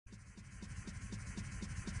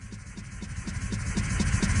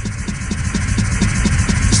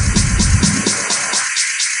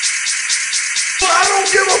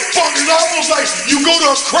fuck? It's almost like you go to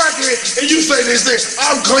a crackhead and you say, they say,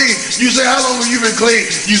 I'm clean. You say, how long have you been clean?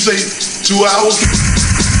 You say, 2 hours.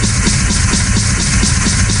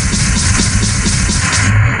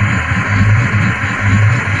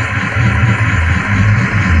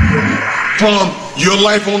 From your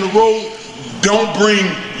life on the road, don't bring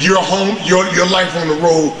your life on the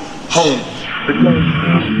road home.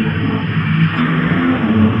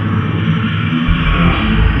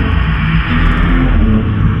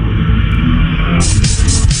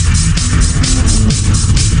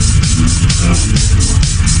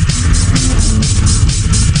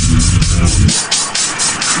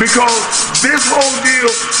 Because this whole deal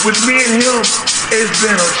with me and him has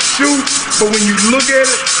been a shoot, but when you look at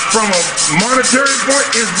it from a monetary point,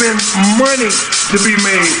 it's been money to be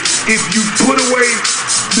made if you put away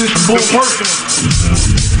this personal.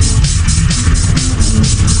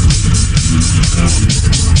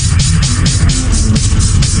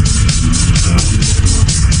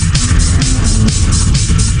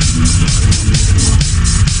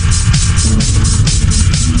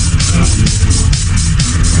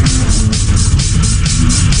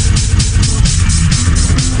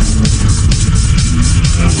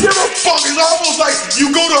 It's almost like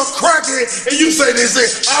you go to a crackhead and you say, they say,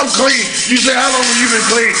 I'm clean. You say, how long have you been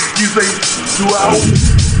clean? You say, 2 hours.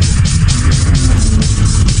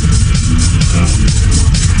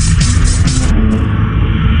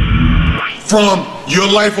 From your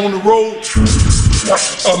life on the road,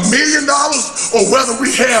 $1 million or whether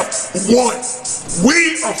we have one,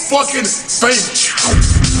 we are fucking famous.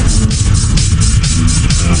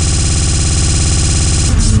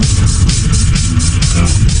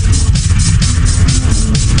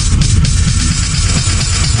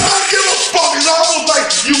 It's almost like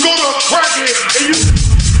you go to a crackhead and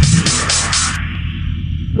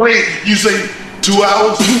you say 2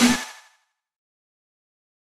 hours.